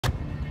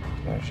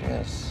There she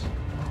is.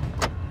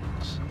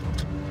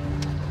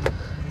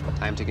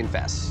 Time to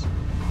confess.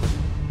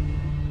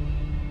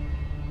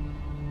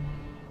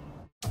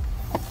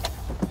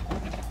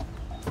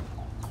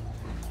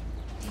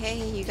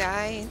 Hey, you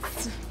guys.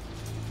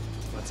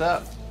 What's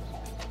up?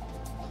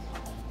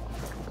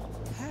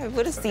 Hi,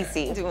 what is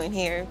Cece doing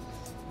here?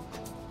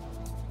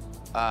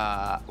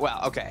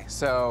 Well, okay,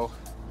 so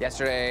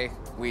yesterday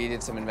we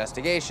did some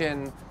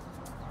investigation.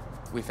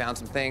 We found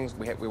some things.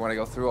 We want to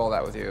go through all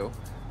that with you.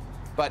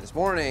 But this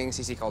morning,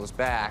 Cece called us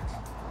back,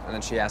 and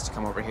then she asked to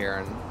come over here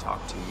and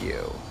talk to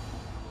you.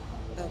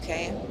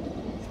 Okay.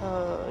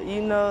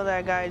 You know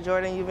that guy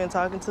Jordan you've been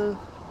talking to?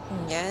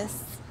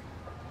 Yes.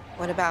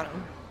 What about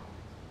him?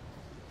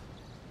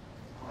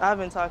 I've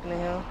been talking to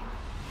him.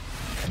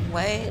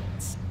 What?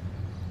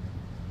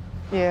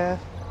 Yeah.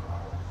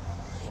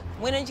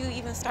 When did you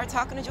even start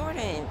talking to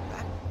Jordan?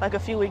 Like a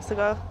few weeks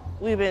ago.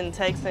 We've been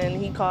texting.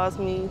 He calls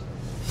me.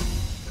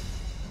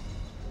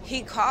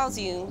 He calls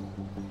you?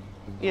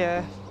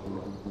 Yeah.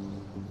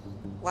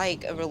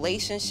 Like a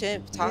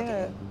relationship, talking?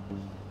 Yeah.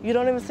 You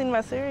don't even seem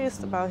that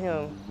serious about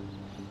him.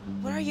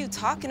 What are you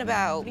talking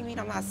about? What do you mean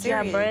I'm not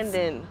serious? Yeah,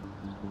 Brandon.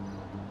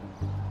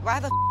 Why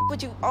the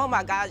would you? Oh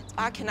my God,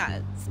 I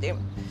cannot stand.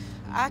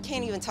 I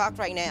can't even talk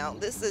right now.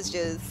 This is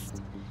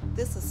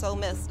so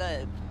messed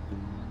up.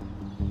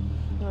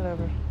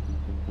 Whatever.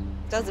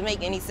 Doesn't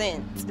make any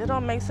sense. It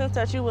don't make sense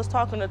that you was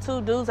talking to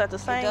two dudes at the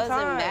same time. It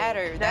doesn't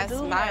matter.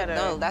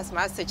 That That's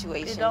my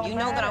situation. It don't you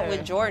know that I'm matter.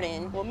 with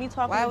Jordan. Well, me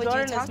talking Why to would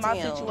Jordan you talk is my to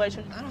him?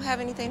 situation. I don't have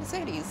anything to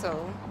say to you,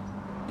 so.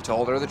 You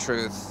told her the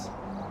truth.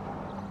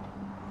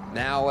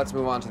 Now let's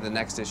move on to the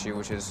next issue,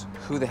 which is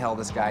who the hell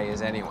this guy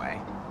is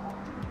anyway.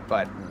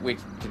 But we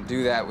can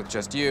do that with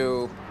just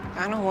you.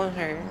 I don't want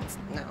her.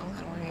 No, I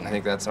don't want her. I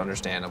think that's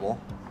understandable.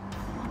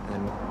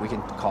 And then we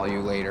can call you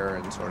later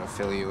and sort of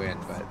fill you in,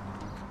 but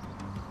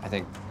I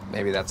think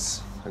maybe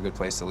that's a good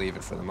place to leave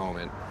it for the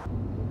moment.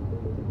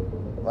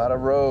 A lot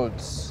of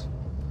roads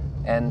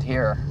end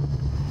here.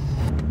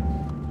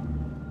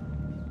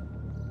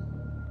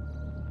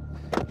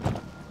 I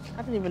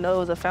didn't even know it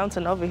was a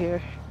fountain over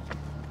here.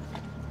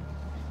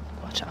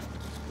 Watch out.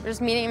 We're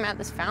just meeting him at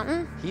this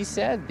fountain? He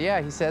said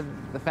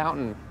the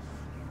fountain.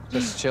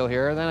 Just chill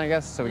here then, I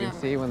guess, so we can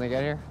see when they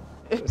get here.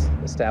 Just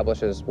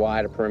establish as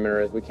wide a perimeter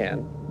as we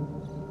can.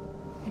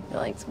 I feel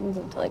like someone's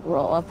going to like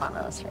roll up on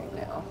us right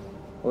now.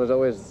 Well, there's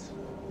always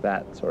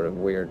that sort of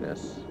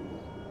weirdness.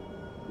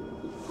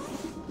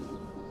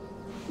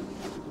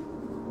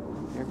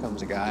 Here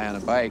comes a guy on a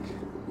bike.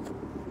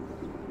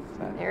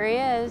 There he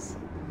is.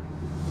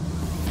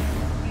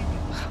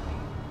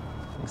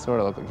 He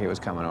sort of looked like he was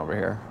coming over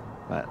here,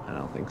 but I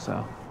don't think so.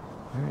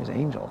 Where is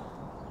Angel?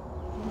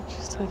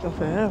 She's taking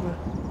forever.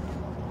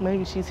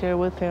 Maybe she's here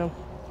with him.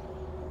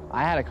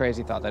 I had a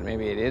crazy thought that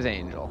maybe it is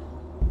Angel.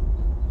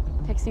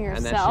 Texting herself?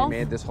 And then she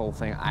made this whole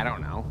thing, I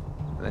don't know.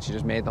 And then she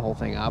just made the whole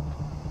thing up.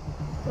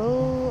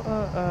 Oh,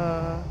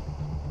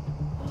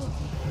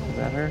 Is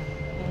that her?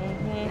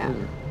 Mm-hmm. Yeah.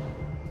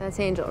 That's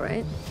Angel,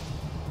 right?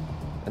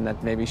 And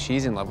that maybe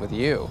she's in love with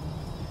you.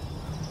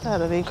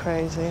 That'd be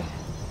crazy.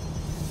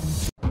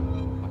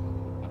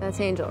 That's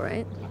Angel,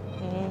 right?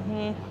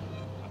 Mm-hmm.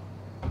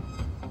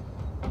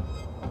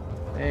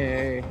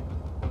 Hey.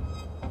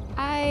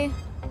 Hi.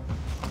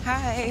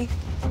 Hi.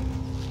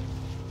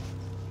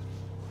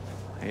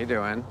 How you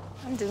doing?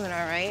 I'm doing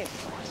all right.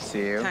 Good to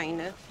see you.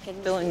 Kinda.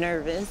 Feeling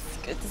nervous.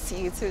 Good to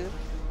see you too.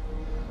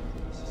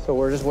 So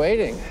we're just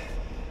waiting.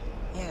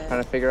 Yeah.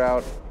 Trying to figure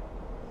out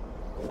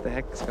what the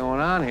heck's going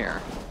on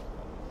here.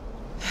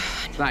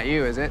 It's not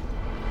you, is it?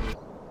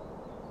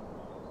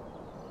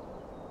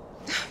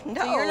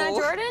 No. So you're not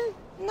Jordan?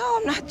 No,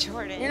 I'm not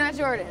Jordan. You're not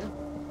Jordan.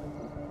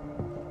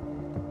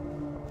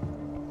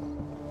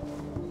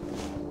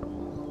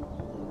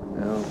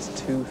 Well, it's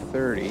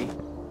 2:30.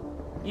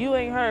 You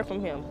ain't heard from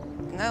him.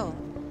 No.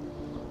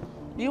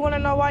 You want to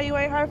know why you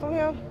ain't heard from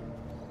him?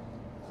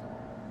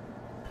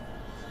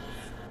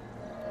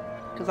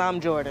 Because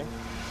I'm Jordan.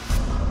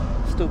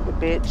 Stupid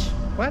bitch.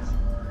 What?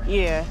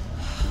 Yeah.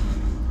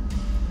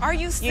 Are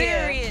you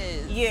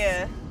serious?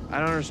 Yeah. I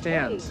don't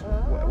understand.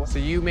 So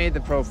you made the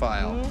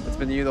profile. It's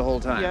been you the whole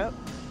time. Yep.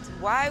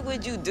 Why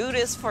would you do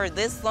this for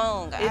this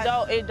long?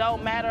 It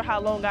don't matter how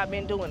long I've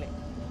been doing it.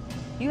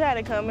 You had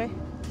it coming.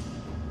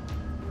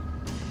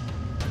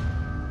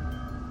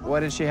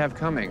 What did she have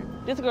coming?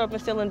 This girl been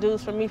stealing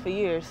dudes from me for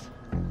years.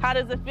 How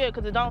does it feel?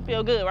 Because it don't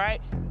feel good,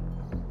 right?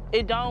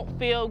 It don't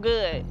feel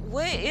good.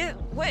 What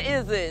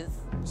is this?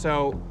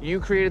 So you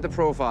created the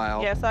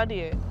profile. Yes, I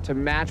did. To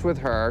match with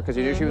her, because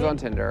you knew she was on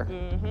Tinder.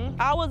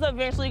 I was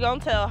eventually gonna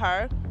tell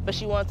her, but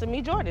she wanted to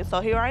meet Jordan, so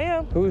here I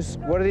am.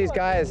 What are these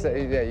guys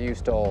that you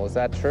stole? Is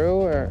that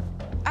true, or?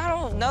 I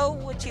don't know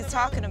what she's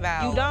talking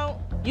about. You don't?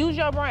 Use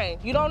your brain.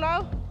 You don't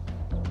know?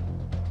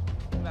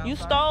 You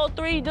stole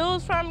 3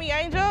 dudes from me,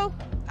 Angel?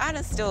 I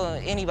didn't steal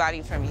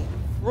anybody from you.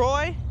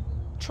 Roy,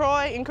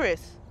 Troy, and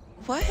Chris.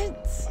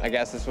 What? I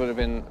guess this would have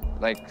been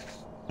like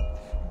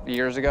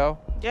years ago.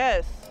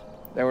 Yes.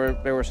 There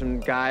were some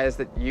guys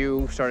that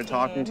you started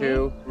talking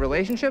to.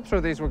 Relationships,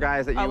 or these were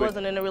guys that you I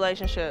wasn't in a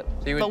relationship,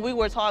 but we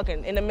were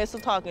talking, in the midst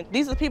of talking.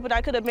 These are people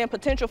that could have been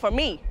potential for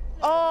me.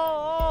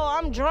 Oh,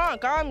 I'm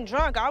drunk.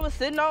 I was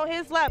sitting on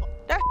his lap.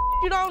 That's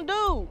you don't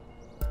do.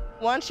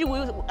 Once we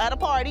was at a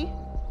party,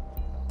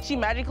 she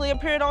magically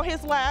appeared on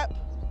his lap.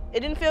 It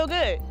didn't feel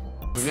good.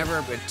 We've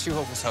never had two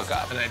hopeless hook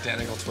up, an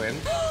identical twin.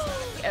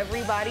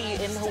 Everybody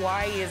in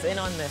Hawaii is in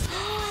on this.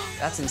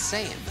 That's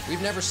insane.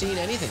 We've never seen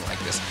anything like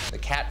this. The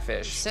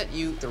Catfish sent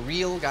you the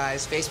real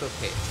guy's Facebook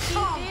page.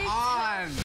 Come on!